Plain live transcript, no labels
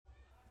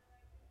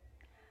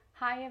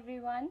Hi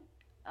everyone,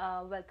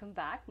 welcome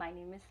back. My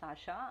name is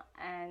Sasha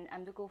and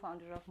I'm the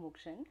co-founder of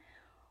Mokshan,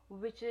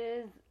 which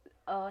is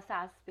a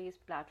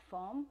SaaS-based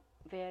platform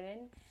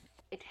wherein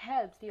it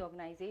helps the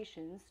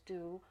organizations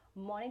to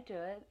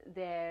monitor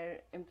their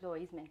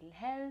employees' mental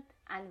health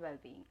and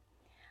well-being.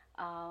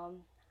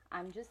 Um,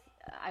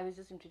 I was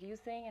just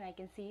introducing and I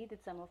can see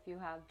that some of you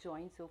have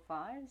joined so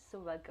far, so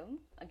welcome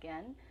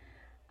again.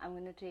 I'm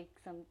going to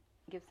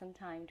give some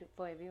time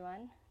for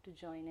everyone to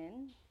join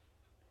in.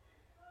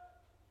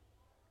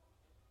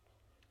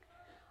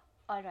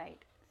 All right,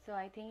 so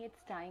I think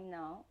it's time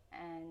now,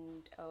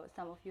 and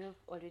some of you have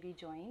already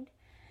joined.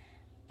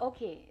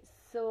 Okay,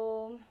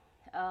 so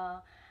uh,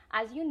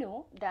 as you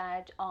know,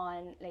 that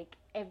on like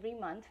every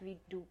month we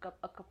do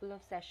a couple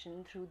of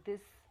sessions through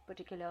this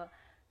particular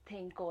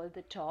thing called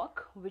the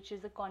talk, which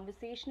is a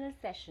conversational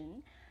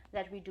session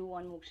that we do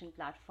on Mokshan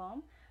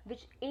platform,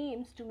 which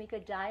aims to make a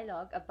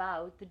dialogue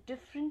about the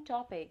different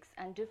topics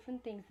and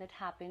different things that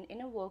happen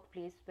in a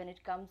workplace when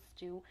it comes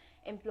to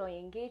employee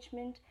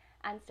engagement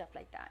and stuff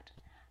like that.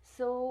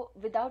 So,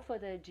 without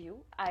further ado,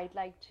 I'd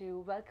like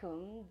to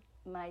welcome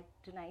my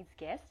tonight's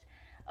guest.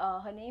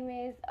 Her name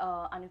is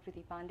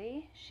Anukriti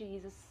Pandey. She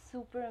is a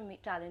super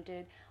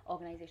talented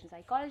organization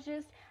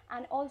psychologist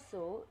and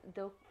also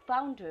the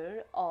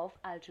founder of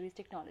Altruist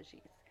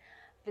Technologies.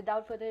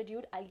 Without further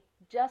ado, I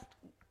just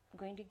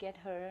going to get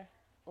her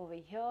over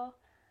here.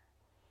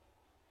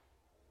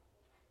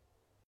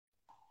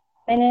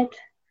 Minute.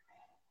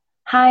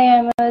 Hi,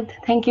 Ahmed.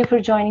 Thank you for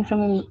joining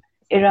from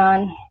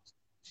Iran.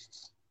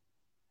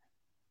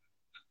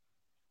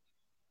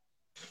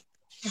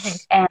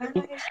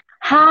 And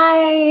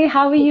hi,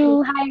 how are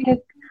you?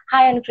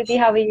 Hi, Anukriti.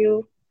 How are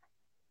you?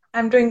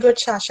 I'm doing good,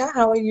 Shasha.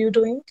 How are you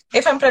doing?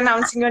 If I'm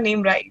pronouncing your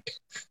name right.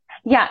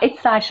 Yeah,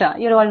 it's Sasha.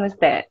 You're almost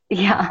there.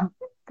 Yeah,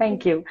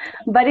 thank you.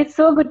 But it's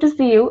so good to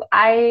see you.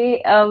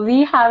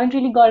 We haven't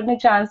really gotten a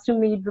chance to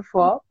meet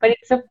before, but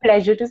it's a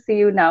pleasure to see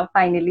you now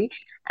finally.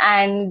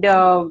 And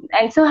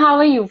so how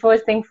are you?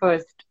 First thing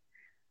first.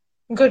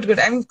 Good, good.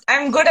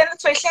 I'm good, and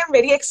especially I'm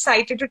very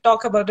excited to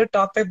talk about the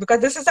topic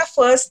because this is the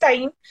first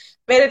time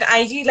where an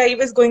IG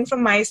Live is going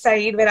from my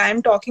side, where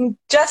I'm talking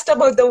just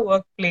about the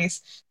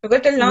workplace.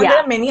 Because till now there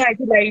Yeah, are many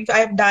IG Lives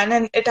I've done,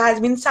 and it has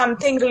been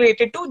something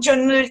related to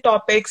general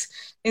topics,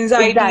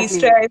 anxiety, exactly.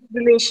 stress,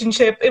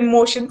 relationship,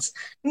 emotions,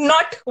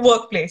 not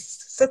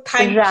workplace. So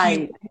thank you.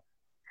 Right.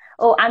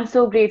 Oh, I'm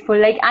so grateful.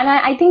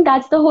 I think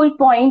that's the whole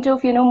point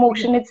of,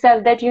 Mokshan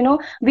itself, that,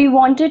 we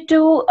wanted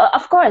to,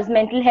 of course,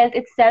 mental health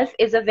itself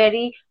is a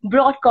very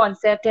broad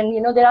concept and,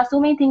 there are so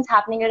many things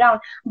happening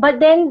around,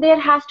 but then there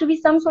has to be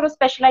some sort of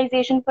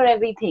specialization for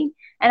everything.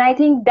 And I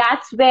think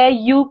that's where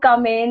you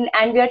come in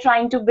and we are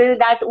trying to build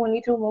that only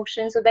through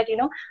Mokshan so that,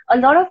 a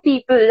lot of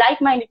people,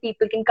 like-minded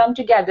people can come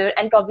together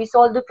and probably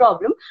solve the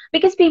problem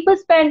because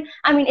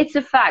I mean, it's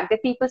a fact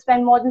that people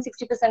spend more than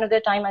 60% of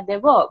their time at their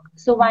work.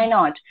 So why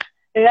not?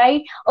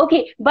 Right.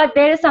 Okay. But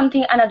there is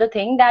another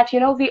thing that,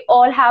 we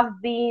all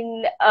have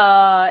been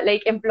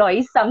like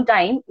employees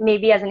sometime,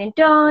 maybe as an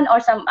intern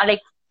or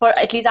for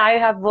at least I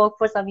have worked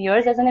for some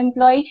years as an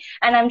employee,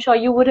 and I'm sure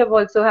you would have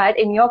also had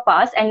in your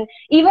past. And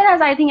even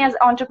as I think as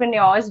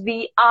entrepreneurs,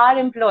 we are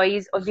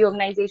employees of the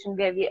organization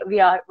where we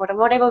are,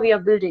 whatever we are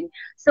building.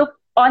 So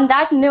on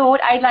that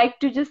note, I'd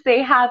like to just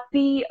say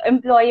happy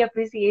Employee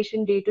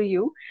Appreciation Day to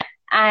you.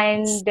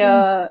 And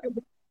A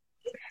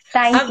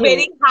thank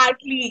very you.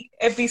 heartily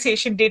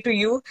appreciation day to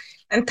you.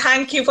 And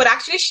thank you for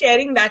actually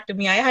sharing that to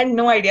me. I had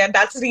no idea.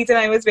 That's the reason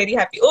I was very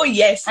happy. Oh,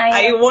 yes,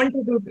 I I know. want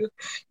to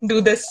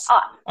do this Uh,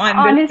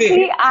 on this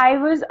day.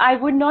 Honestly, I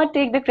would not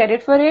take the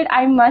credit for it.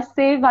 I must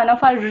say one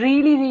of our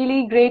really,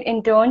 really great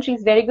interns,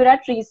 she's very good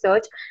at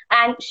research,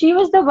 and she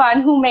was the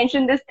one who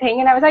mentioned this thing,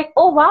 and I was like,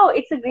 oh wow,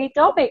 it's a great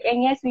topic,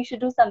 and yes, we should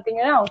do something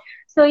around.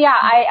 So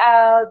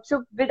yeah,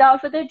 so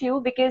without further ado,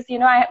 because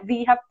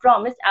we have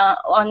promised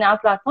on our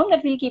platform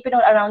that we'll keep it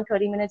around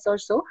 30 minutes or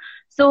so.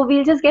 So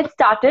we'll just get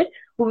started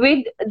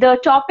with the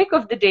topic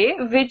of the day,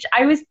 which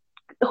I was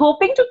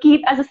hoping to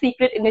keep as a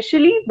secret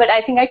initially, but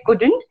I think I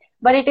couldn't.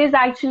 But it is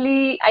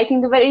actually, I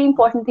think, the very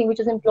important thing, which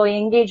is employee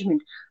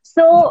engagement.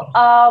 So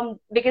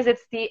because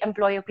it's the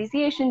Employee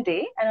Appreciation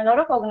Day, and a lot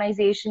of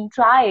organizations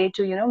try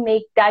to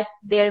make that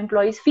their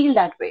employees feel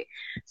that way.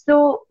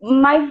 So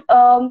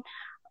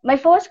my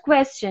first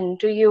question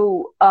to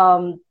you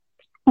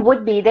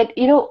would be that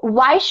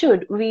why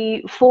should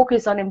we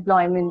focus on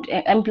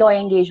employee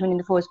engagement in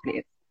the first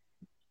place?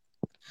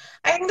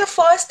 I think the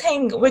first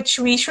thing which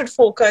we should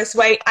focus,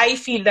 why I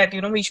feel that,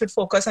 we should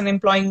focus on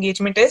employee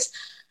engagement is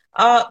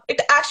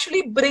it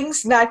actually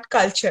brings that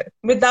culture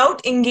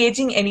without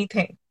engaging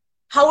anything.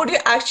 How would you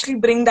actually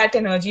bring that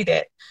energy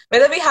there?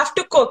 Whether we have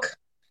to cook,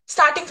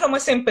 starting from a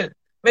simple,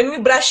 when we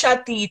brush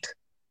our teeth,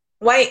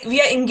 why we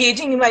are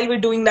engaging while we're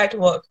doing that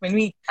work. When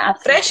we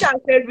fresh Absolutely.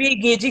 ourselves, we're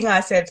engaging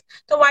ourselves.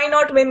 So why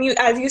not when you,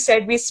 as you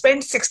said, we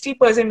spend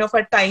 60% of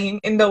our time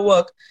in the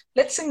work.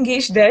 Let's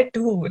engage there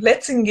too.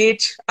 Let's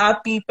engage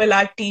our people,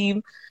 our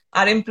team,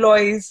 our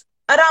employees,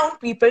 around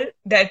people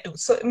there too.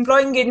 So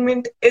employee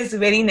engagement is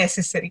very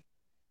necessary.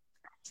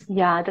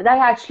 Yeah, that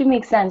actually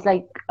makes sense.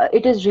 Like,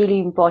 it is really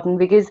important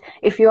because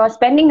if you are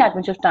spending that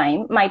much of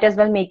time, might as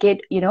well make it,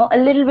 a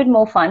little bit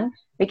more fun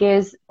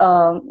because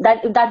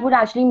that would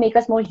actually make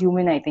us more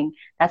human, I think.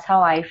 That's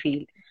how I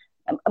feel.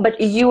 But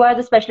you are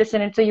the specialist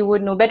in it, so you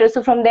would know better.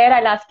 So from there,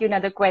 I'll ask you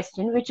another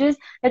question, which is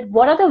that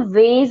what are the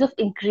ways of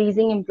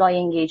increasing employee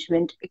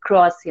engagement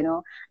across,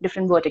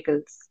 different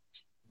verticals?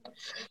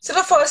 So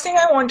the first thing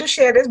I want to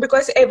share is,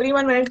 because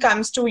everyone, when it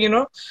comes to,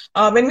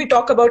 when we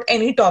talk about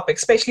any topic,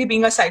 especially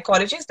being a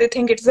psychologist, they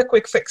think it's a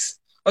quick fix.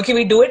 Okay,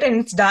 we do it and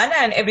it's done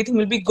and everything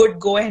will be good,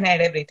 go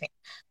ahead, everything.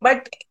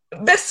 But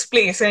this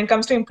place, when it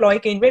comes to employee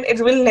engagement,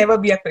 it will never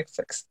be a quick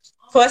fix.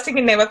 First thing,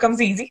 it never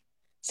comes easy.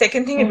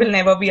 Second thing, it will Hmm.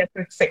 never be a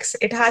quick fix.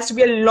 It has to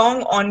be a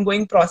long,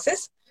 ongoing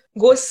process.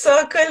 Go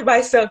circle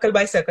by circle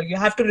by circle. You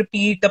have to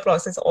repeat the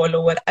process all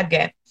over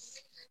again.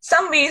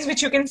 Some ways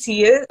which you can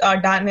see is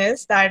done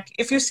is that,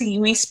 if you see,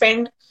 we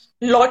spend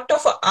lot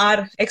of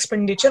our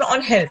expenditure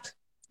on health,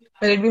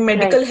 whether it be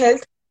Right, medical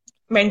health,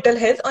 mental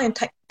health, or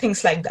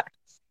things like that.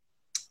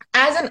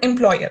 As an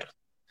employer,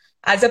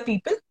 as a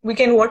people,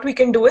 what we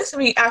can do is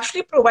we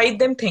actually provide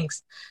them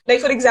things. Like,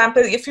 for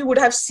example, if you would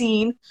have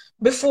seen,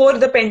 before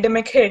the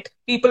pandemic hit,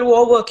 people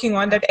were working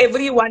on that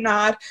every 1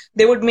 hour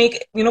they would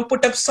make,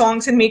 put up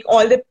songs and make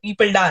all the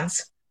people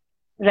dance,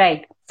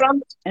 right,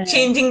 from right,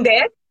 changing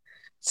their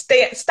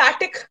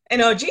static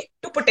energy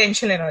to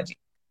potential energy.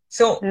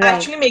 So right,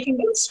 actually making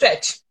them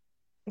stretch.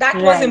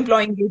 That was right,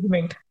 employee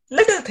engagement.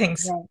 Little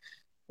things.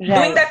 right,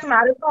 Doing right, that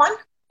marathon,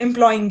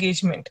 employee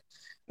engagement.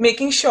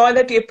 Making sure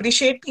that you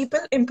appreciate people,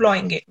 employee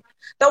engagement.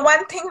 The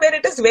one thing where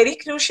it is very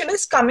crucial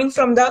is coming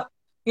from the,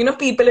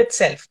 people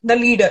itself, the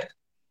leader.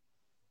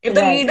 If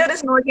the right. leader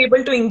is not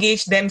able to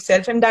engage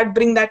themselves and that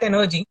bring that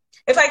energy,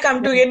 if I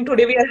come to you and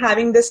today we are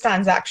having this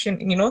transaction,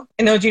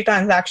 energy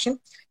transaction,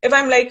 if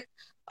I'm like,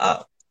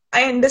 uh,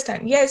 I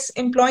understand, yes,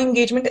 employee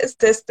engagement is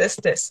this,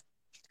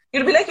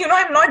 you'll be like,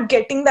 I'm not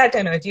getting that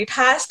energy. It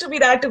has to be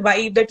that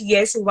vibe that,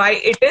 yes, why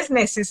it is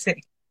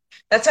necessary.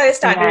 That's why I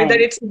started with that.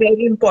 Right. It's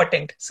very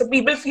important. So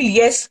people feel,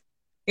 yes,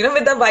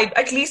 with the vibe,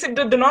 at least if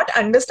they do not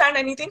understand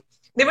anything,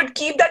 they would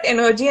keep that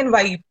energy and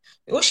vibe.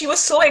 Oh, she was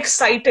so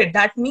excited.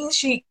 That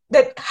means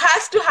that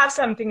has to have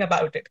something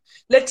about it.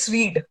 Let's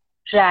read.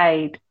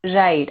 Right,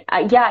 right.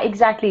 Yeah,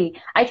 exactly.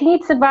 I think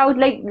it's about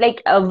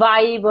like a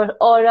vibe or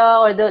aura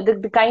or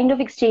the kind of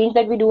exchange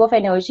that we do of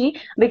energy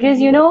because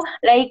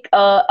like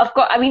of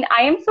course I mean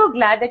I am so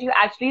glad that you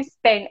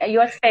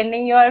are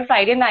spending your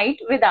Friday night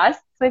with us.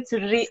 So it's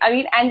I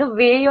mean, and the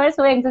way you are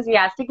so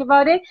enthusiastic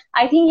about it,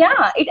 I think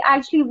yeah, it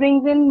actually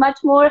brings in much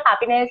more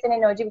happiness and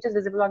energy which is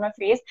visible on my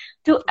face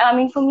to I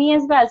mean for me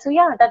as well. So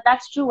yeah,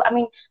 that's true. I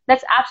mean,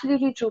 that's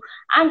absolutely true.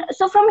 And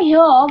so from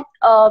here,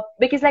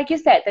 because like you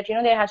said that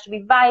there has to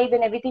be vibe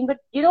and everything, but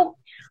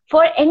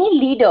for any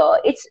leader,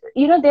 it's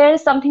there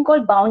is something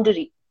called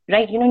boundary,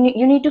 right?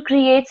 You need to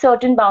create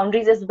certain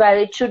boundaries as well.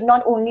 It should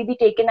not only be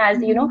taken as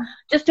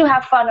just to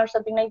have fun or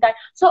something like that.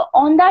 So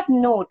on that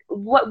note,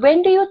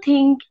 when do you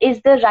think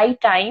is the right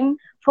time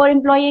for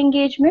employee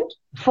engagement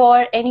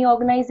for any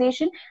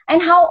organization,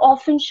 and how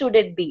often should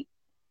it be?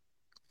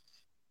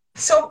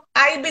 So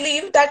I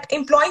believe that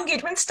employee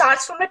engagement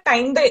starts from the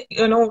time that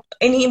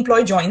any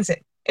employee joins in.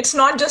 It's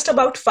not just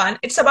about fun.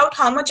 It's about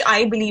how much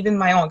I believe in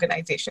my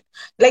organization.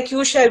 Like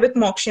you share with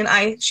Mokshin,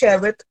 I share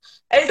with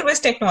L2S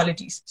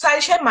Technologies. So I'll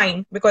share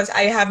mine because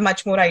I have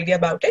much more idea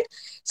about it.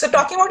 So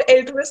talking about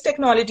L2S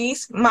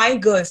Technologies, my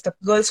girls, the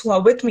girls who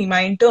are with me,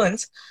 my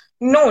interns,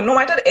 no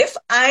matter if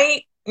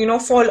I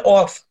fall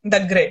off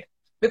the grid,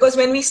 because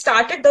when we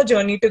started the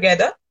journey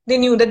together, they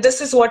knew that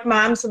this is what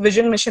ma'am's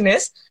vision mission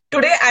is.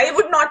 Today I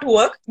would not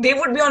work, they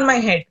would be on my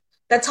head.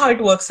 That's how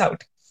it works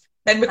out.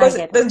 That I because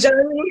get the it.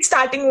 journey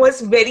starting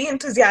was very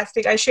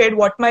enthusiastic. I shared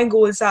what my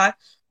goals are,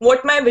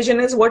 what my vision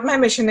is, what my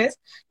mission is.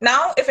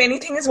 Now if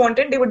anything is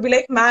wanted, they would be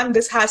like, ma'am,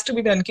 this has to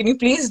be done, can you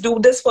please do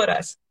this for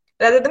us?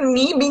 Rather than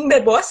me being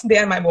their boss, they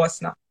are my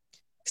boss now,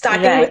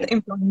 starting with Right,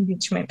 employee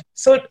engagement.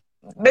 So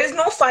there's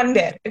no fun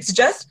there. It's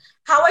just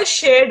how I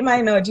shared my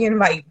energy and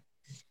vibe,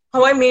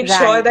 how I made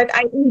sure right, that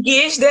I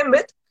engage them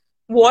with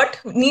what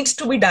needs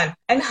to be done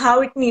and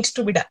how it needs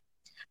to be done.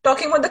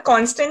 Talking about the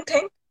constant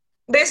thing,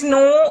 there's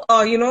no,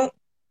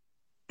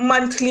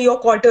 monthly or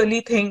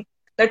quarterly thing,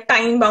 the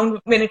time bound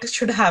when it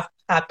should have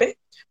happened,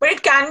 but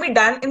it can be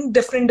done in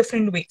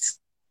different ways.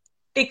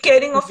 Take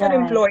caring of your right.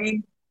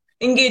 employees,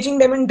 engaging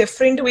them in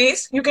different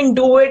ways. You can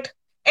do it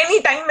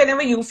anytime,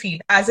 whenever you feel,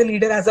 as a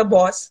leader, as a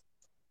boss,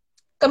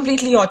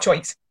 completely your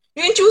choice.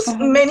 You can choose Mhm.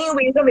 many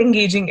ways of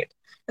engaging it.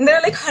 And there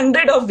are like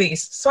hundred of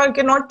ways. So I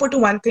cannot put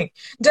one thing.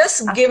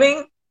 Just Okay,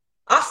 giving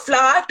a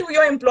flower to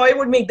your employee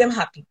would make them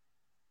happy.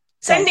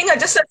 right. Sending her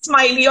just a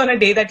smiley on a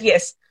day that,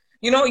 yes,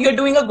 you're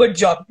doing a good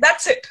job.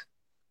 That's it.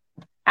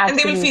 And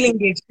they will feel Absolutely.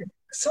 engaged.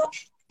 So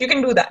you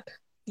can do that.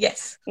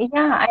 Yes.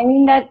 Yeah, I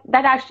mean that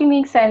actually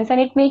makes sense and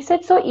it makes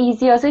it so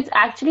easier. So it's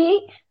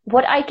actually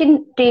what I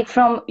can take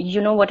from,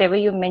 whatever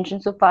you've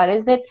mentioned so far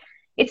is that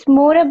it's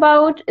more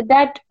about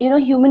that,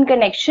 human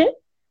connection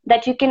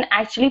that you can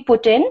actually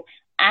put in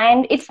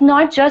And it's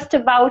not just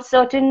about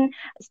certain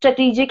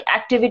strategic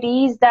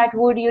activities that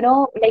would,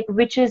 like,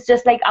 which is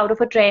just like out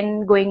of a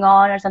trend going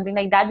on or something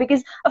like that.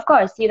 Because of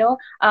course,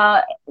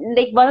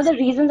 like, one of the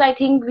reasons I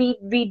think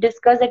we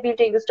discussed that we'll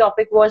take this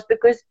topic was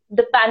because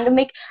the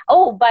pandemic.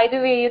 Oh, by the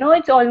way,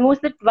 it's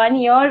almost that 1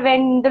 year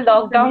when the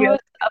lockdown Yeah. was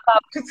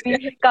about to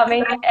be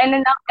coming,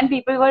 and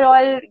people were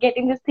all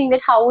getting this thing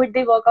that how would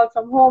they work out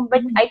from home.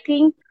 But I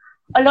think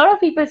a lot of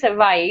people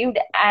survived,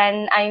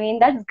 and I mean,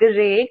 that's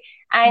great.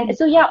 And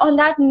so, yeah, on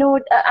that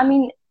note, I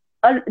mean,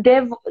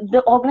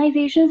 the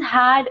organizations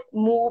had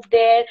moved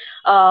their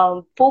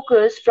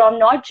focus from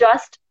not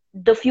just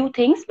the few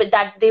things but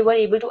that they were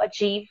able to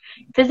achieve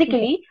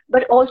physically,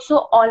 but also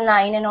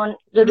online and on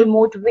the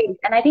remote ways.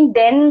 And I think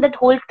then that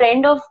whole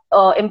trend of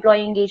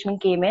employee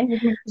engagement came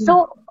in.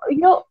 So,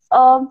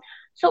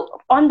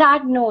 so on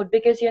that note,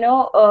 because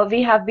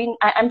we have been,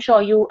 I'm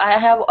sure I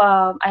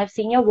have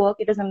seen your work.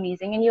 It is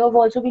amazing, and you have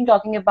also been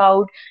talking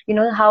about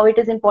how it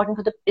is important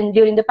for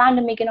during the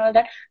pandemic and all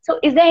that. So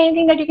is there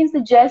anything that you can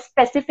suggest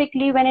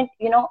specifically when it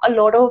a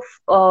lot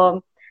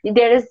of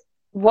there is,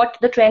 what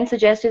the trend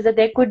suggests is that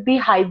there could be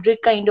hybrid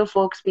kind of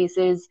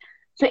workspaces.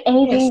 So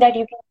anything Yes. that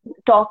you can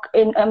talk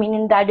in, I mean,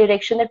 in that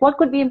direction, that what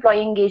could be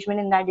employee engagement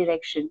in that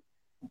direction?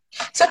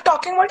 So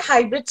talking about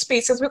hybrid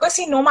spaces, because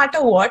see, no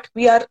matter what,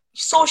 we are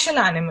social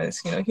animals.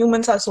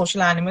 Humans are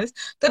social animals.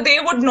 So they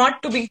would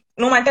not to be,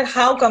 no matter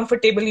how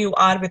comfortable you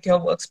are with your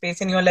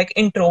workspace and you're like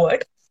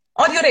introvert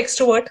or you're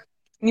extrovert,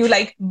 you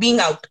like being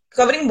out,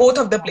 covering both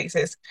of the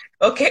places.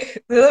 Okay.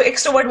 The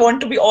extrovert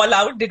want to be all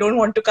out. They don't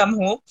want to come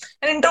home.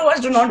 And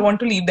introverts do not want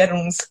to leave their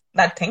rooms,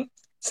 that thing.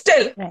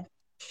 Still, Right.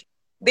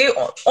 they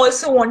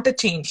also want to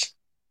change.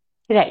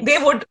 Right. They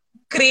would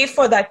crave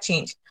for that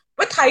change.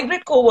 With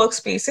hybrid co-work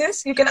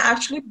spaces, you can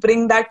actually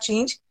bring that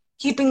change,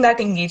 keeping that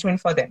engagement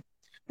for them.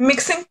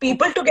 Mixing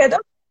people together,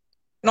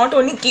 not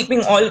only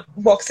keeping all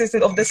boxes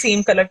of the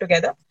same color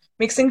together,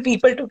 mixing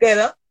people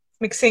together,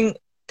 mixing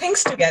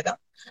things together,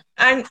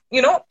 and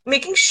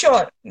making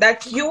sure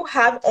that you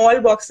have all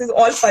boxes,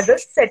 all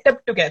puzzles set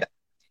up together.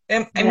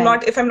 I'm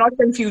not, if I'm not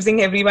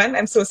confusing everyone,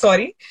 I'm so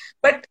sorry,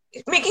 but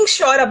making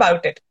sure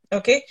about it,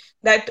 okay?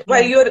 That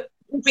while you're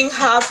keeping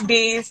half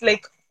days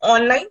like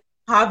online,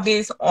 half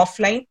days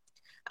offline,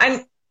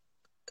 and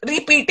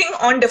repeating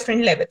on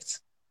different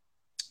levels.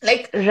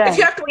 Like if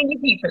you have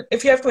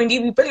 20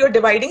 people, you're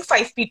dividing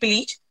 5 people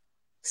each.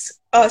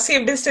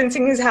 Safe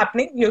distancing is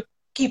happening. You're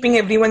keeping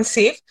everyone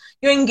safe.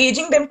 You're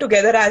engaging them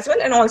together as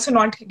well, and also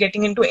not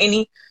getting into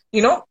any,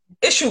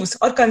 issues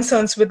or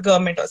concerns with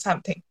government or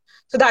something.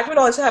 So that will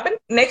also happen.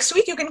 Next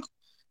week you can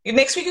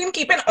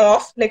keep an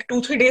off, like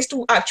 2-3 days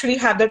to actually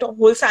have that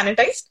whole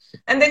sanitized,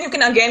 and then you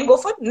can again go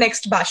for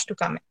next batch to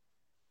come in.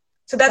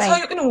 So that's how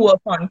you can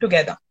work on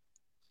together.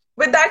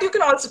 With that, you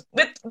can also,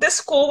 with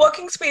this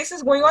co-working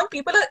spaces going on,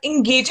 people are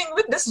engaging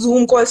with this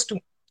Zoom calls too.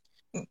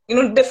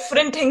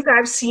 Different things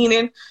I've seen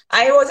in,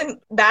 I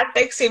wasn't that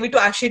tech savvy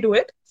to actually do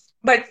it,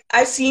 but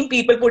I've seen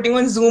people putting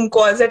on Zoom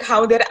calls at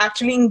how they're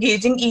actually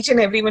engaging each and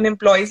every one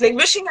employees, like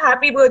wishing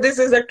happy birthdays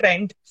is a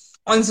trend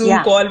on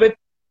Zoom call. With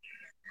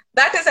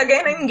that is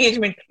again an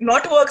engagement,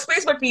 not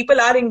workspace, but people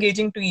are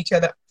engaging to each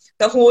other.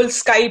 The whole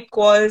Skype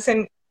calls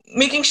and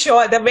making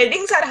sure the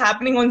weddings are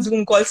happening on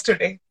Zoom calls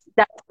today.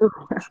 That's true.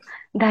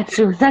 That's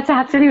true. That's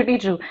absolutely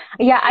true.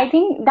 Yeah, I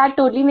think that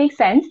totally makes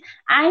sense.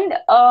 And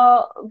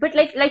but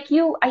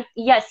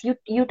yes,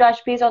 you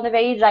touched base on the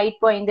very right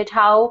point, that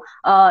how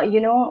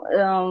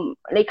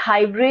like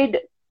hybrid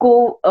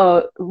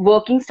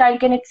working style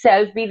can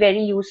itself be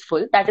very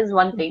useful. That is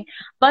one thing.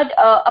 But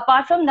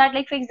apart from that,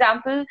 like for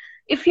example,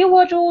 if you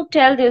were to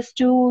tell this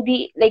to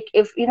the, like,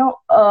 if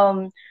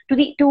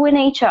to an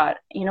HR,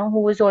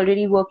 who is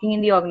already working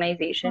in the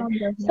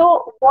organization,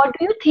 so what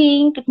do you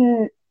think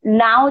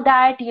now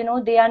that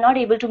they are not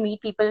able to meet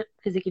people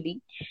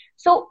physically?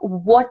 So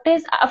what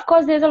is, of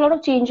course there's a lot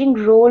of changing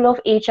role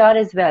of HR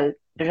as well,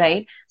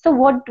 right? So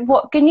what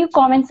can you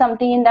comment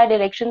something in that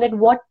direction, that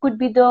what could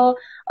be the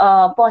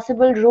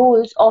possible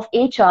roles of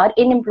HR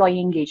in employee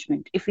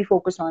engagement if we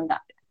focus on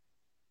that?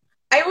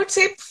 I would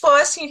say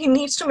first he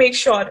needs to make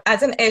sure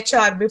as an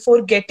HR,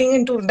 before getting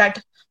into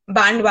that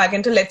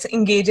bandwagon to let's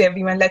engage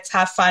everyone, let's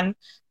have fun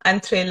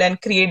and thrill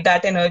and create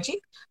that energy,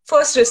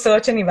 first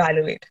research and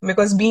evaluate.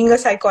 Because being a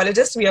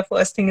psychologist, we are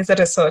first thing is a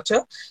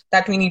researcher,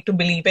 that we need to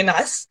believe in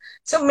us.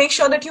 So make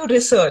sure that you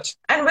research,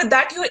 and with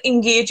that you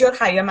engage your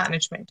higher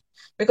management.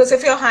 Because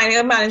if your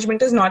higher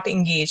management is not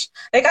engaged,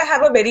 like I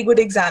have a very good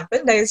example.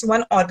 There is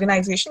one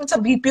organization, it's a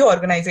BPO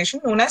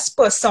organization known as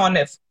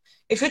Personiv.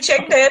 If you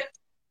check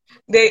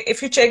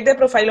if you check their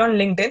profile on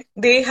LinkedIn,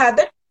 they had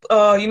that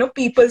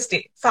People's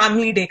Day,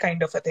 Family Day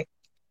kind of a thing.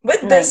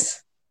 With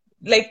this,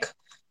 like,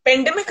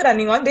 pandemic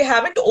running on, they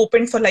haven't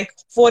opened for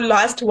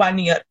last 1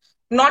 year.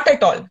 Not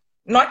at all.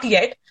 Not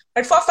yet.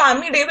 But for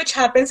Family Day, which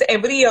happens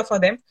every year for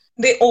them,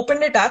 they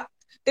opened it up.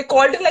 They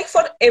called it like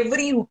for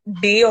every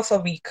day of a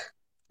week.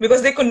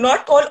 Because they could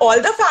not call all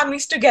the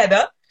families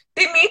together.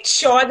 They made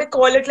sure they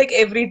call it like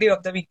every day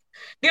of the week.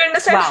 Do you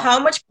understand how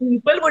much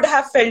people would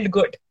have felt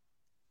good?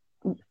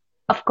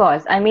 Of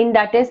course. I mean,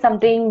 that is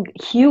something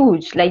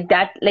huge. Like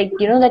that, like,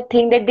 that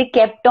thing that they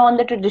kept on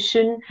the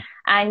tradition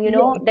and,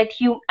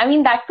 Yeah. I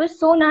mean, that was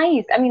so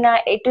nice. I mean,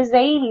 it is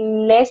very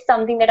less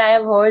something that I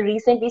have heard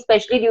recently,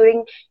 especially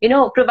during,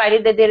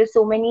 provided that there is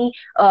so many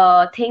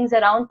things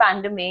around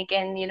pandemic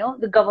and,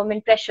 the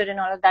government pressure and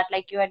all of that,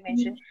 like you had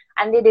mentioned,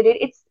 and they did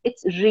it.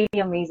 It's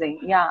really amazing.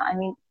 Yeah. I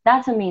mean,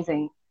 that's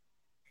amazing.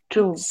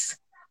 True. Yes.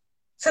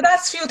 So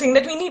that's few things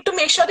that we need to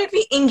make sure that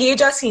we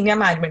engage our senior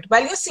management.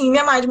 While your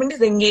senior management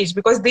is engaged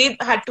because they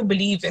had to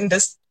believe in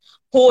this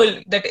whole,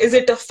 that is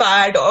it a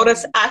fad or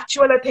is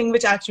actual a thing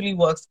which actually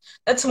works.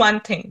 That's one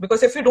thing.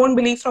 Because if you don't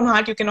believe from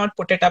heart, you cannot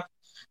put it up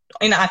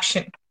in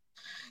action.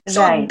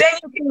 So Right. then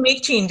you can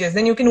make changes.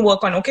 Then you can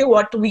work on, okay,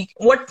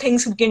 what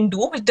things we can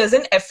do which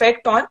doesn't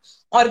affect on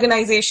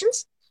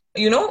organizations,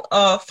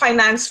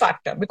 finance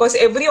factor, because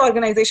every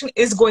organization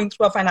is going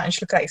through a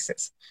financial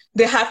crisis.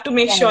 They have to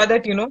make Right. sure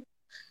that,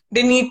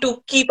 they need to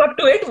keep up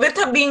to it with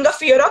being a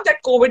fear of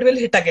that COVID will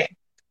hit again.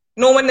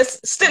 No one is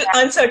still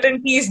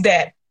uncertainty is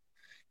there.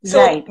 So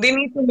Right. they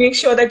need to make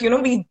sure that,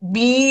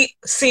 we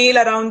sail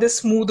around this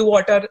smooth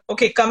water.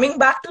 Okay, coming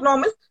back to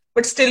normal,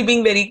 but still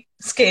being very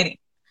scary.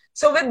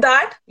 So with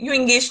that, you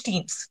engage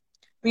teams.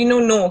 We know,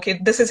 no, okay,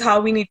 this is how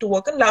we need to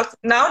work. And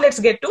now let's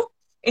get to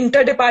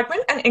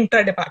interdepartment and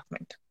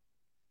interdepartment,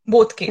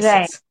 both Right.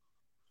 cases.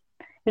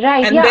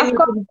 Right. And Yeah, then of you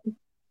course. can,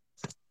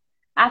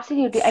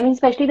 Absolutely. I mean,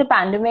 especially the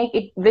pandemic,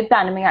 with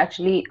pandemic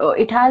actually,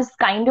 it has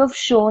kind of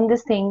shown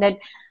this thing that,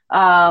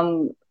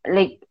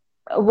 like,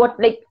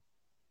 like,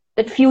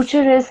 that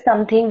future is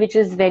something which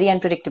is very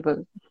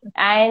unpredictable.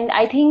 And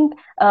I think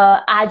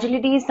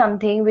agility is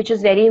something which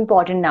is very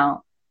important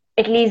now,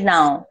 at least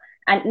now.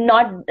 And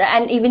not,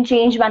 and even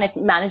change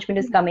management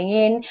is coming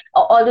in,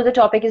 although the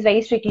topic is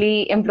very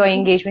strictly employee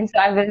engagement, so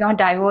I will not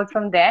divert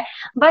from there.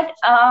 But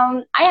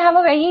I have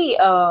a very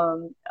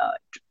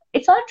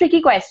it's not a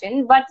tricky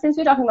question, but since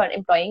we're talking about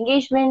employee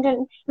engagement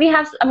and we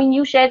have, I mean,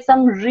 you shared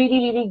some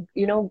really,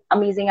 really,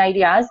 amazing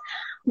ideas.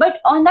 But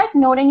on that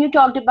note, and you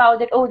talked about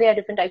that, oh, there are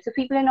different types of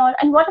people and all.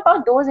 And what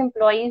about those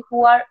employees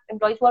who are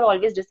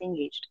always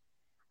disengaged?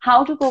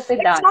 How to cope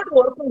with let's that? not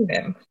work on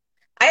them.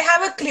 I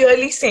have a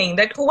clearly saying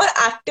that who are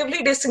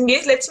actively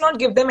disengaged, let's not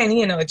give them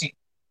any energy.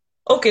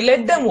 Okay,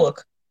 let them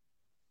work.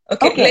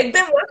 Okay, let Okay.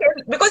 them work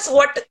because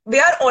what they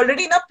are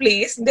already in a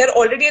place, they're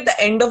already at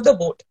the end of the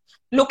boat,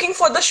 looking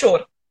for the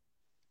shore.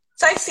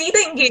 So I see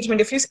the engagement.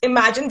 If you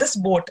imagine this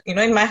boat,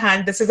 in my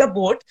hand, this is a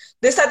boat.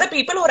 These are the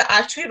people who are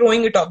actually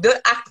rowing it off.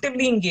 They're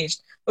actively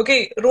engaged.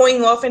 Okay,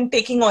 rowing off and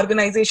taking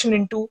organization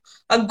into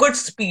a good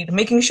speed,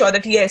 making sure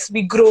that yes,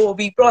 we grow,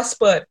 we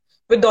prosper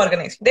with the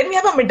organization. Then we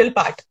have a middle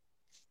part,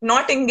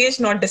 not engaged,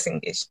 not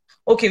disengaged.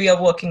 Okay, we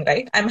are working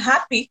right. I'm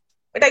happy,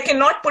 but I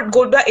cannot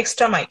go the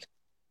extra mile.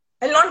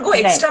 I'll not go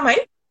Right. extra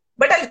mile,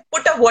 but I'll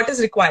put up what is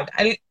required.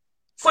 I'll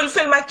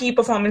fulfill my key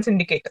performance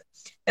indicator.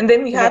 And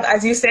then we have, Right.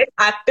 as you said,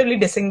 actively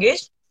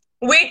disengaged,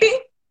 waiting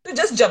to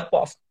just jump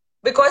off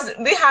because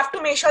they have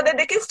to make sure that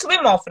they can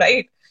swim off,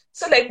 right?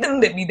 So let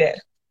them be there.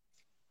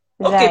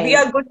 Okay, we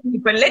Right. are good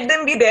people. Let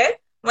them be there.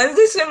 Once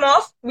they swim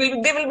off,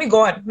 they will be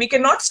gone. We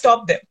cannot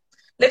stop them.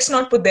 Let's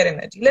not put their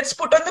energy. Let's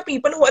put on the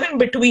people who are in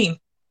between,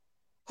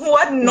 who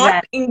are not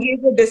Right.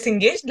 engaged or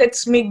disengaged.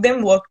 Let's make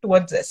them work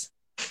towards this.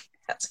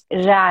 That's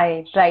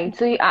Right. Right.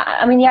 So,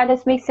 I mean, yeah,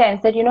 this makes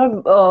sense that,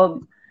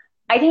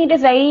 I think it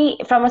is very,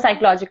 from a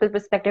psychological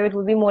perspective, it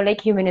would be more like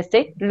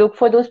humanistic. Look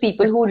for those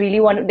people who really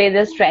want,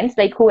 their strengths,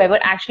 like whoever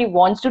actually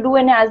wants to do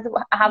and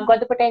have got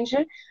the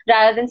potential,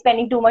 rather than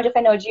spending too much of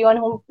energy on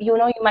whom, you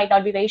might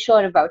not be very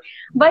sure about.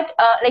 But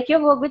like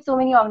you've worked with so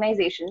many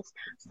organizations.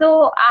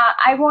 So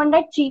I want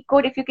that cheat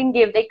code if you can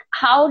give, like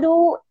how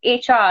do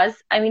HRs,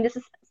 I mean, this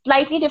is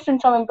slightly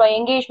different from employee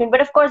engagement,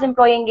 but of course,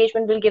 employee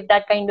engagement will give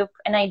that kind of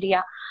an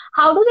idea.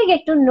 How do they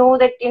get to know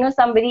that,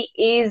 somebody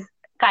is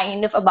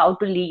kind of about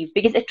to leave,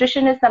 because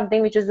attrition is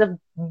something which is a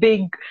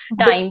big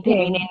big time thing in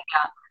thing. India.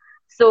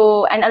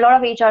 So, and a lot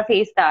of HR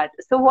face that.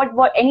 So,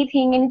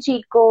 anything, any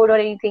cheat code or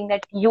anything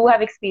that you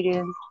have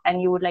experienced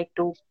and you would like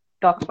to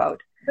talk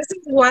about? This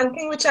is one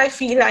thing which I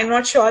feel I'm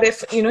not sure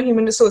if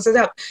human resources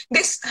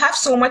have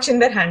so much in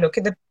their hand.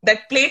 Okay,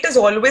 that plate is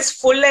always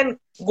full and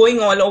going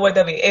all over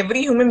the way.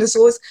 Every human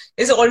resource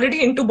is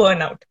already into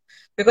burnout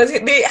because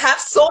they have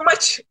so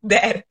much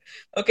there.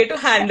 Okay, to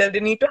handle. They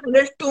need to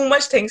handle too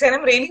much things, and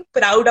I'm really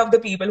proud of the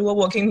people who are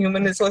working in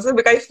human resources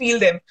because I feel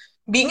them.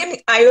 Being an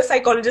IO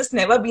psychologist,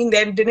 never been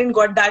there, didn't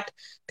got that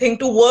thing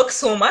to work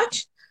so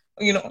much.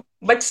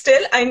 But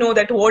still I know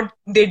that what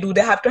they do,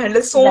 they have to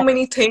handle Right. so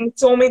many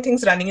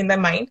things running in their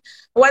mind.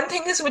 One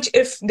thing is which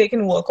if they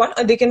can work on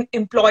or they can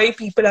employ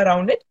people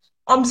around it,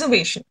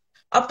 observation.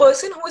 A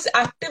person who is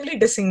actively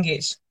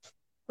disengaged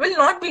will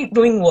not be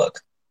doing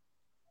work.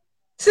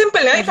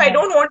 Simple. If I Right.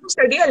 don't want to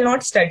study, I'll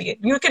not study it.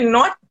 You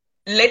cannot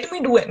let me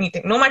do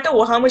anything, no matter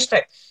how much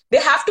time. They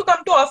have to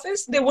come to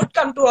office, they would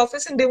come to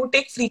office and they would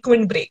take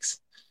frequent breaks.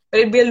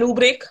 Whether it be a loo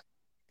break,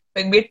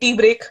 whether it be a tea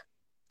break.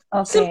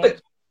 Simple. Okay.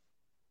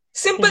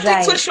 Simple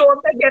things will Right. show up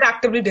that they're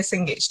actively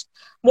disengaged.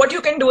 What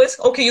you can do is,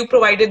 okay, you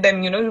provided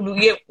them,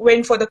 you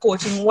went for the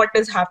coaching. What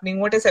is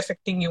happening? What is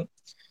affecting you?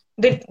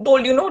 They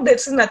told you, no,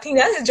 this is nothing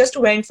else. It just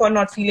went for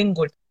not feeling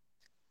good.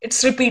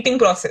 It's repeating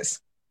process.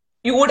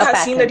 You would A have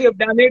seen that pattern. you've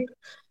done it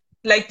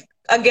like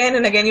again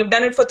and again. You've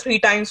done it for 3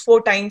 times,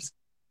 4 times.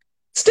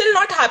 Still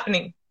not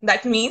happening.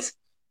 That means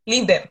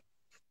leave them.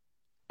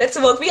 Let's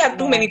work. We have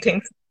too Yeah. many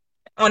things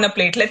on a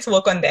plate. Let's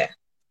work on there.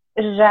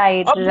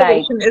 Right, right.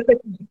 Observation is the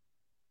key.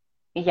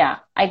 Yeah,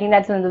 I think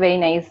that's one of the very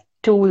nice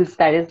tools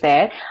that is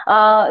there.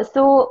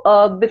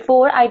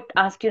 Before I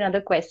ask you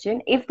another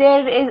question, if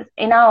there is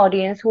in our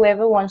audience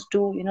whoever wants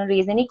to,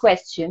 raise any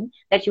question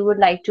that you would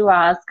like to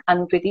ask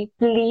Anukriti,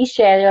 please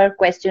share your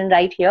question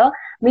right here.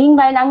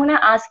 Meanwhile, I'm gonna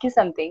ask you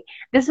something.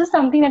 This is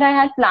something that I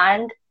had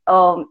planned.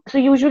 So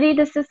usually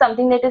this is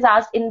something that is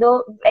asked in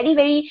the very,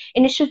 very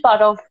initial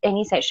part of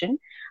any session,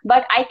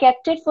 but I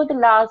kept it for the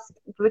last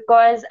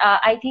because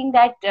I think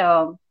that.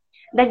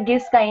 That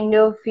gives kind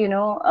of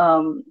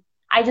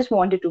I just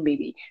wanted to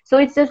baby. So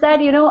it's just that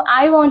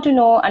I want to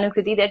know,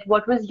 Anukriti, that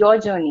what was your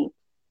journey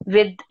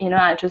with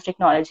Altos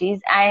Technologies,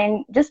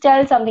 and just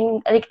tell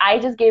something. Like, I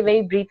just gave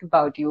very brief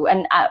about you,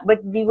 and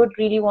but we would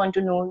really want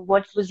to know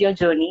what was your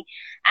journey.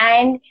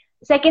 And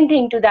second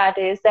thing to that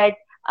is that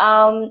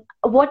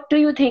what do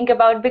you think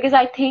about, because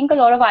I think a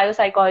lot of IO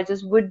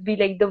psychologists would be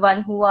like the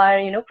one who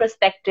are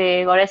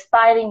prospective or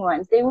aspiring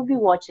ones, they would be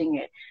watching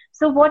it.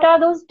 So what are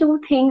those two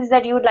things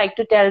that you would like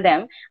to tell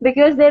them?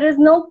 Because there is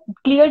no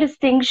clear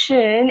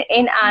distinction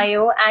in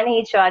IO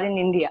and HR in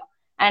India.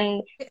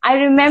 And I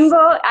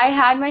remember I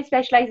had my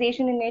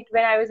specialization in it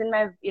when I was in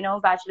my,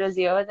 bachelor's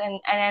years,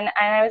 and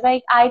I was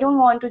like, I don't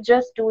want to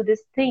just do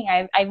this thing.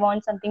 I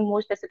want something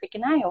more specific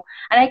in IO,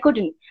 and I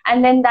couldn't.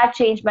 And then that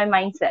changed my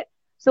mindset.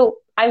 So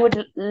I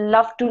would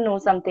love to know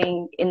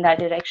something in that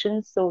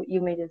direction. So you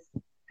may just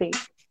say.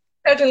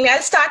 Certainly.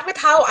 I'll start with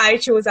how I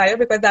chose IO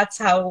because that's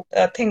how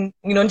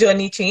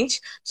journey changed.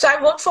 So I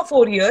worked for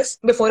 4 years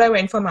before I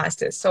went for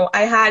masters. So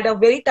I had a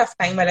very tough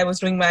time while I was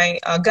doing my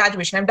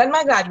graduation. I've done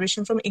my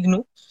graduation from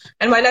IGNOU,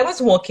 and while I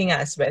was working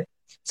as well.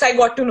 So I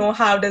got to know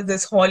how does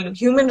this whole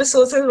human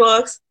resources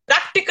works,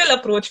 practical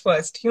approach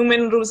first,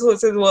 human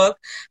resources work,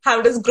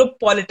 how does group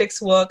politics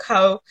work,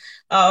 how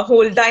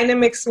whole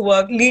dynamics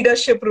work,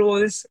 leadership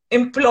roles,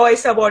 employee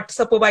support,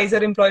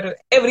 supervisor, employer,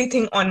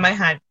 everything on my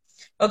hand.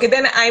 Okay,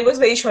 then I was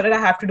very sure that I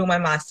have to do my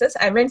master's.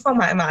 I went for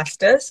my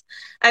master's,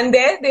 and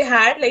there they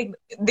had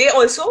they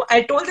also,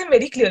 I told them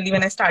very clearly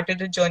when I started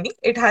the journey,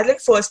 it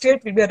has first year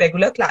it will be a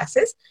regular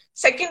classes.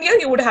 Second year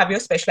you would have your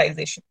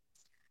specialization.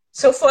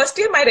 So first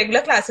year my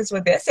regular classes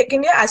were there.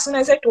 Second year, as soon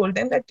as I told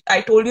them that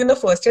I told you in the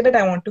first year that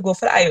I want to go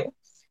for IO,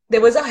 there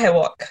was a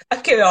havoc, a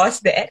chaos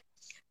there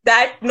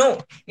that no,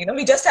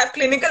 we just have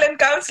clinical and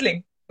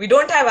counseling. We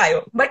don't have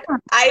IO. But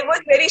I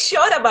was very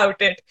sure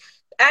about it.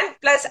 And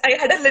plus, I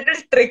had a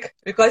little trick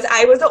because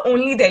I was the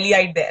only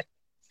Delhiite there.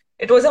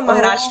 It was a Oh,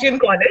 Maharashtrian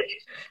college,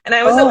 and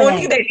I was the oh,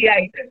 only nice.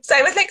 Delhiite. So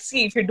I was like,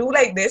 see, if you do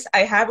like this,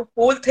 I have a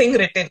whole thing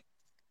written.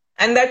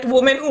 And that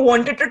woman who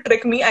wanted to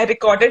trick me, I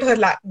recorded her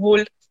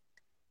whole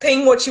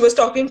thing, what she was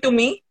talking to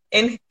me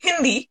in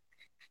Hindi,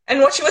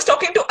 and what she was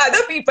talking to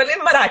other people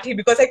in Marathi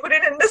because I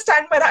couldn't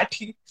understand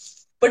Marathi.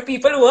 But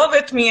people were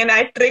with me, and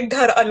I tricked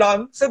her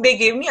along. So they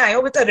gave me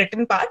IO with a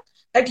written part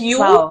that you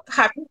Wow.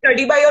 have to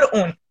study by your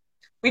own.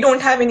 We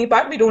don't have any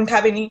part. We don't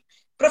have any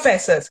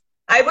professors.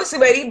 I was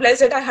very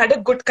blessed that I had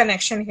a good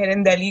connection here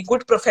in Delhi,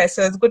 good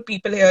professors, good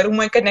people here whom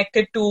I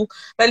connected to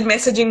while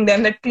messaging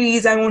them that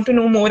please, I want to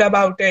know more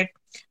about it.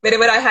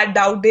 Wherever I had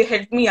doubt, they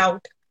helped me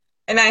out.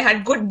 And I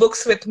had good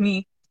books with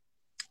me.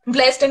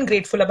 Blessed and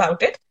grateful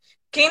about it.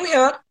 Came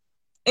here.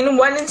 In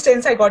one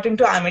instance, I got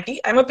into Amity.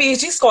 I'm a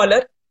PhD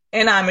scholar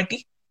in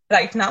Amity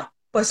right now,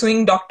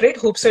 pursuing doctorate.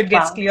 Hope so it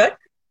gets Wow. cleared.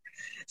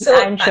 So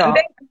I'm sure.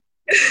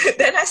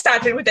 then I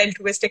started with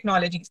L2S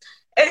Technologies.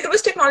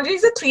 L2S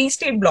Technologies is a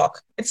 3-state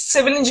block. It's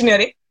civil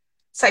engineering,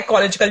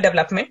 psychological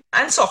development,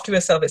 and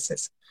software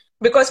services.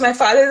 Because my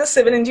father is a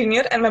civil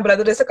engineer and my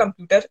brother is a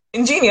computer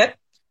engineer,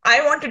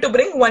 I wanted to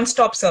bring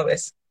one-stop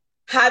service.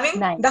 Having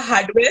Nice. the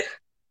hardware,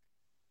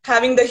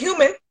 having the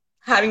human,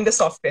 having the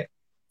software.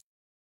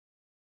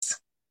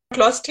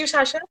 Lost you,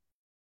 Shasha?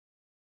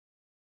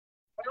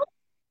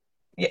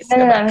 Yes, No,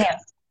 you're no, no, I'm back.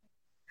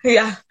 here.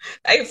 Yeah,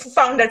 I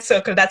found that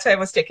circle. That's why I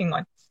was checking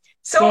on.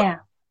 So, Yeah.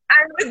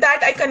 and with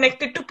that, I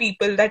connected to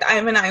people that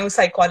I'm an IO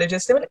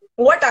psychologist. They were like,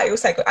 what IO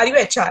psycho? Are you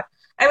HR?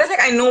 I was like,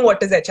 I know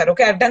what is HR.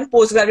 Okay, I've done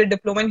postgraduate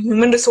diploma in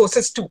human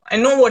resources too. I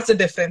know what's the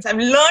difference. I've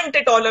learned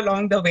it all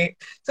along the way.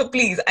 So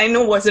please, I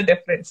know what's the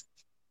difference.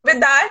 With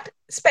that,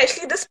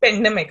 especially this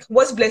pandemic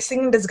was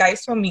blessing in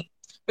disguise for me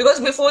because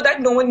before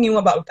that, no one knew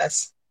about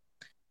us.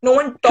 No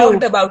one talked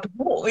True. about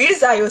who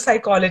is IO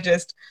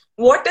psychologist.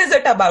 What is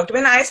it about?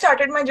 When I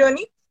started my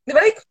journey, they were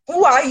like,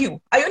 who are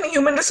you? Are you a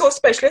human resource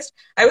specialist?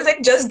 I was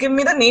like, just give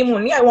me the name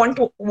only. I want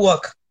to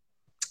work.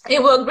 I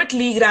worked with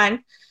Lee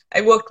Grant. I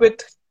worked with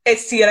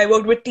SCL. I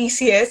worked with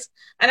TCS.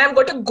 And I've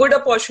got a good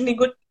opportunity,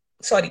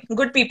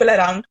 good people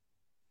around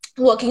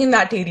working in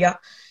that area.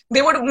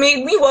 they would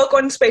make me work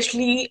on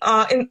especially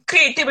in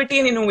creativity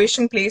and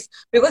innovation place,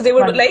 because they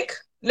would like,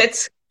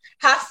 let's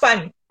have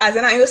fun. As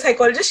an IO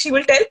psychologist, she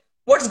will tell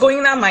what's going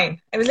in our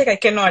mind. I was like, I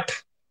cannot.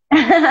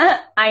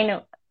 I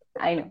know.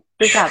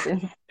 This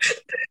happens.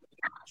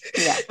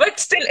 Yeah. But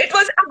still, it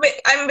was,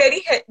 I'm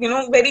very,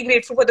 very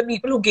grateful for the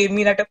people who gave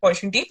me that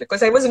opportunity,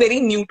 because I was very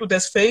new to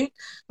this field.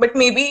 But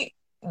maybe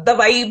the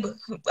vibe,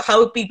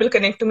 how people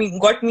connect to me,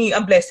 got me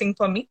a blessing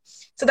for me.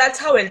 So that's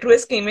how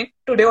Altruist came in.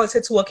 Today also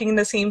it's working in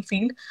the same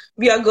field.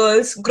 We are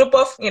girls, group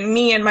of,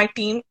 me and my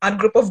team, our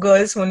group of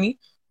girls only,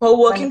 who are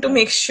working to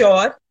make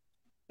sure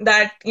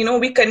that,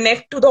 we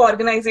connect to the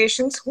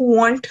organizations who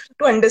want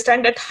to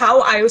understand that how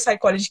IO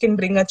psychology can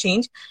bring a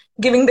change,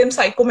 giving them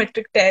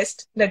psychometric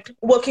tests, that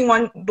working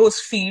on those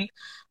field.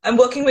 I'm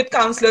working with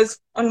counselors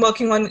on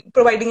working on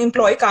providing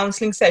employee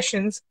counseling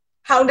sessions.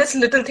 How does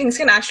little things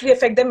can actually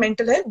affect their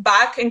mental health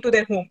back into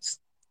their homes?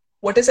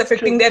 What is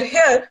affecting their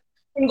hair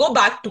and go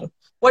back to.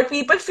 What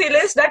people feel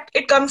is that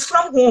it comes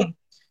from home,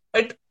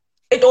 but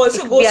it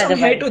also goes from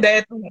here to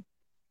there.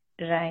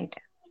 Right.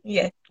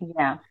 Yes.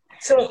 Yeah.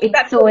 So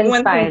it's so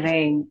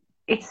inspiring.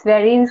 It's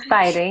very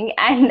inspiring.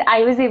 And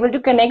I was able to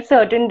connect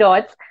certain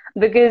dots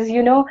because,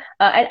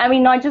 I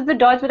mean, not just the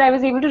dots, but I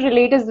was able to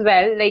relate as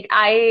well. Like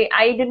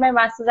I did my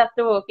master's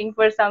after working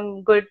for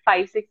some good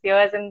 5-6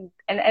 years, and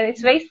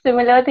it's very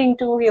similar thing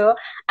to here.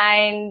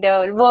 And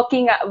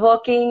working,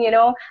 and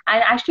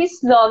actually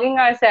slogging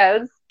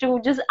ourselves to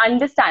just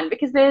understand,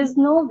 because there's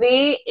no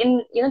way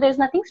in, there's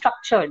nothing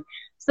structured.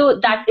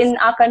 So that in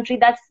our country,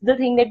 that's the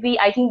thing that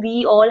I think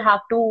we all have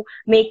to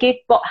make it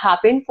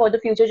happen for the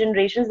future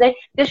generations, that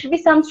there should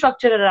be some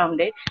structure around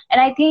it.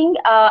 And I think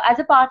as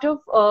a part of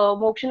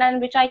Mokshan,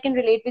 and which I can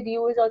relate with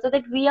you, is also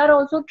that we are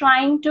also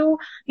trying to,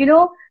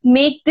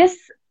 make this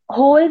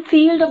whole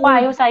field of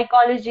IO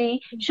psychology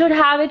should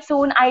have its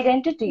own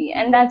identity.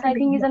 And that's, I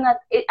think, is another,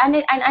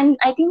 and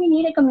I think we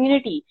need a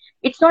community.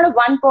 It's not a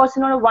one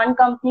person or a one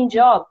company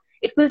job.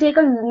 It will take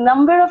a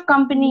number of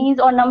companies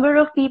or number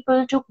of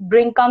people to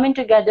come in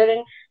together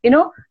and,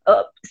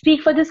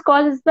 speak for this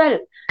cause as well.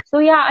 So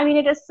yeah, I mean,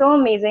 it is so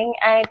amazing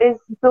and it is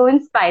so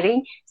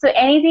inspiring. So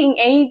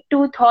any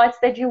two things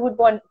that you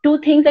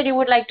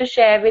would like to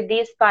share with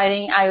the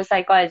aspiring IO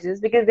psychologists,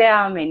 because there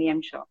are many,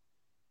 I'm sure.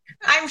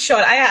 I'm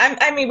sure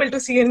I'm able to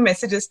see in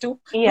messages too.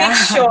 Yeah. Make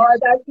sure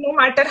that no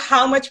matter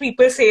how much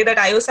people say that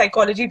IO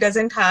psychology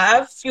doesn't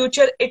have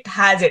future, it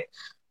has it.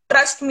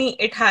 Trust me,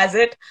 it has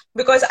it,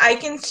 because I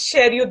can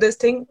share you this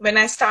thing. When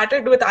I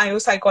started with IO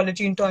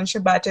psychology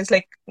internship batches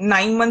like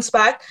 9 months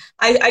back,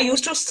 I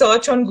used to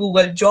search on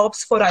Google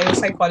jobs for IO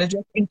psychology,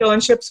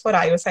 internships for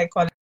IO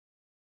psychology.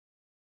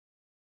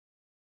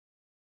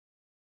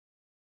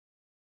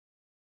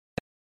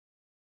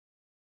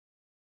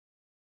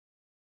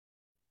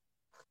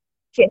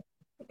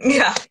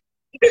 Yeah.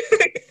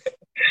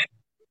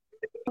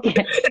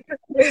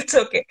 It's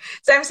okay.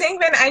 So I'm saying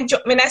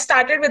when I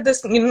started with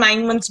this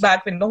 9 months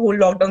back, when the whole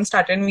lockdown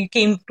started, and we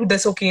came to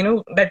this,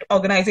 that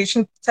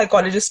organization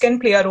psychologists can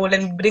play a role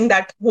and bring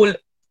that whole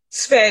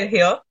sphere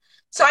here.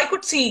 So I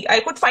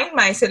could find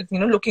myself,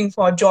 looking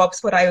for jobs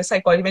for IO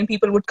psychology. When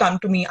people would come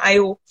to me,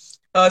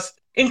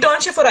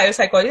 internship for IO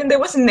psychology, and there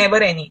was never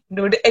any.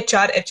 There would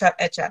HR.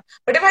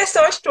 But if I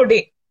search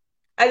today,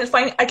 I will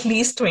find at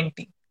least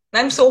 20.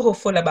 I'm so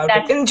hopeful about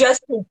it. In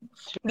just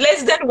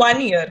less than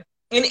 1 year.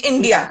 In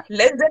India,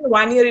 less than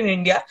 1 year in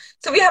India.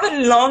 So we have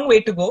a long way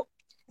to go.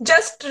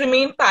 Just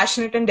remain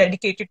passionate and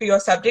dedicated to your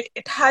subject.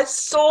 It has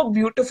so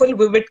beautiful,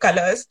 vivid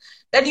colors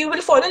that you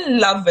will fall in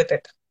love with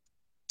it.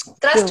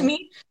 Trust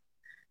me.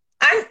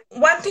 And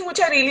one thing which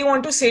I really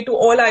want to say to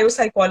all IO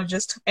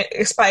psychologists,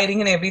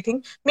 aspiring and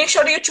everything, make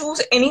sure you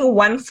choose any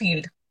one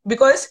field,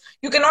 because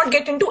you cannot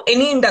get into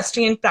any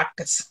industry in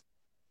practice.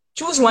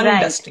 Choose one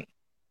industry.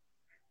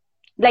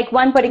 Like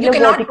one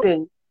particular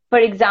vertical. For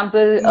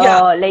example,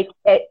 like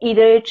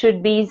either it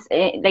should be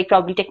like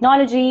probably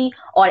technology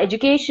or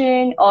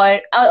education, or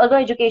although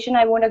education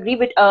I won't agree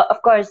with,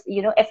 of course,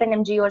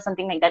 FNMG or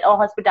something like that, or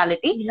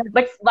hospitality,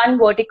 but one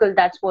vertical,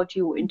 that's what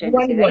you intend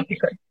to say, right?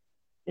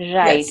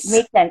 Right, yes.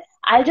 Makes sense.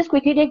 I'll just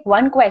quickly take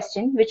one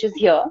question, which is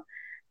here.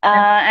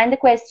 And the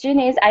question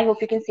is, I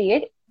hope you can see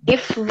it.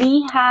 If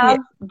we have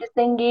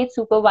disengaged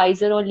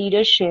supervisor or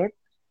leadership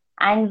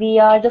and we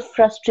are the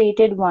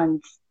frustrated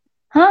ones,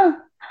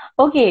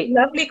 okay.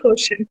 Lovely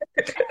question.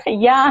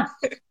 Yeah.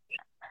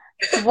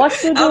 What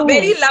to do? A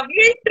very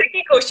lovely and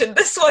tricky question.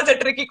 This was a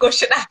tricky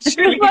question, actually.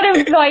 This is for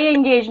employee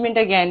engagement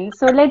again.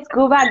 So let's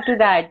go back to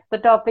that, the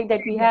topic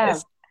that we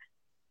have.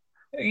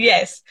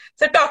 Yes.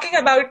 So talking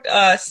about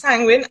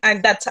Sanguine,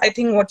 and that's, I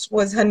think, what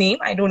was her name?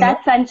 I don't know.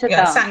 That's Sanchita.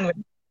 Yeah,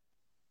 Sanguine.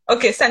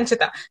 Okay,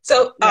 Sanchita.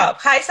 So,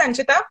 hi,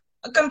 Sanchita.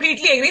 I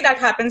completely agree, that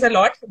happens a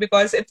lot,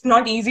 because it's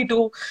not easy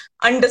to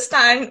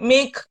understand,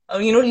 make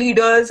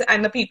leaders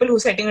and the people who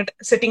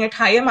sitting at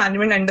higher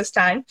management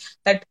understand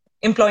that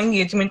employee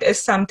engagement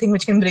is something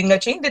which can bring a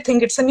change. They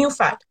think it's a new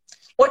fad.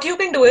 What you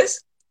can do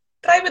is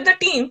try with the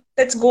team.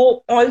 Let's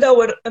go all the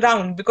way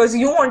around, because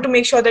you want to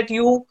make sure that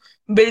you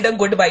build a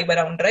good vibe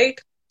around, right?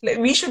 Like,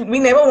 we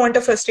never want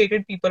a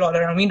frustrated people all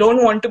around. We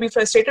don't want to be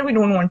frustrated. We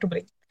don't want to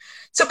break.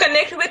 So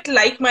connect with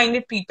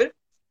like-minded people,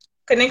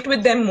 connect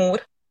with them more,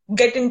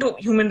 get into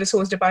human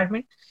resource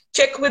department,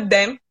 check with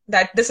them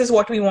that this is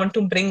what we want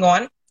to bring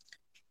on.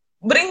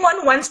 Bring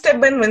on one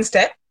step by one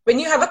step. When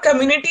you have a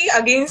community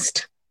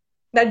against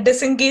that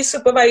disengaged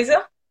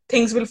supervisor,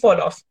 things will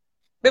fall off.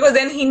 Because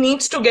then he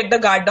needs to get the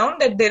guard down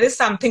that there is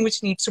something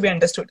which needs to be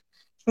understood.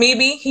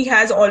 Maybe he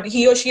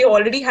or she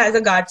already has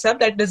a guard up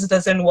that this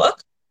doesn't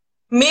work.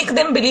 Make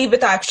them believe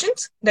with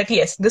actions that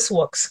yes, this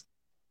works.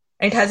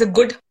 It has a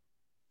good,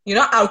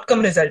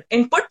 outcome result.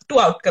 Input to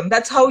outcome.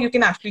 That's how you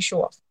can actually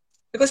show off.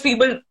 Because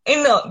people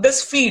in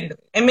this field,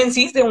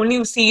 MNCs, they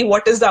only see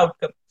what is the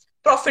outcome.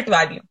 Profit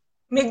value.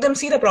 Make them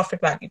see the profit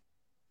value.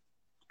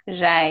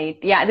 Right.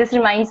 Yeah, this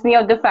reminds me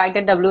of the fact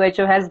that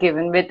WHO has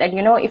given with that,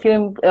 if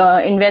you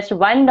invest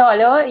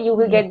 $1, you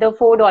will get the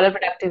 $4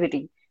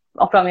 productivity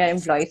from your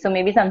employees. So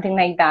maybe something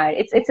like that.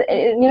 It's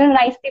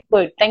nicely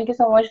put. Thank you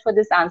so much for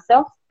this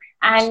answer.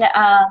 And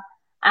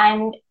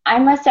I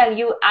must tell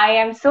you, I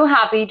am so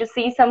happy to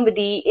see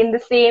somebody in the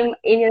same,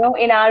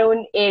 in our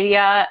own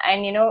area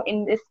and,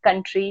 in this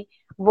country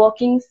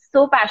working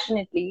so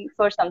passionately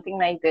for something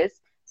like this.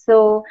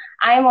 So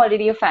I am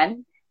already a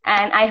fan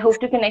and I hope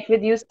to connect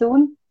with you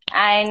soon.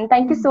 And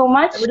thank you so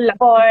much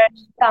for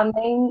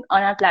coming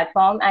on our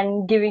platform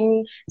and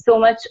giving so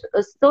much,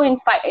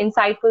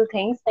 insightful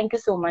things. Thank you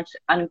so much,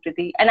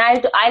 Anukriti. And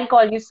I'll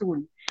call you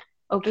soon.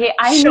 Okay,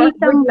 I need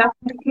some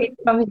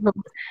from you.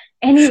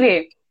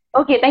 Anyway,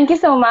 okay, thank you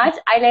so much.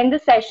 I'll end the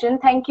session.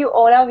 Thank you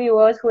all our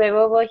viewers,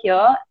 whoever were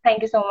here.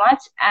 Thank you so much.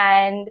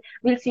 And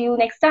we'll see you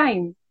next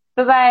time.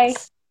 Bye-bye.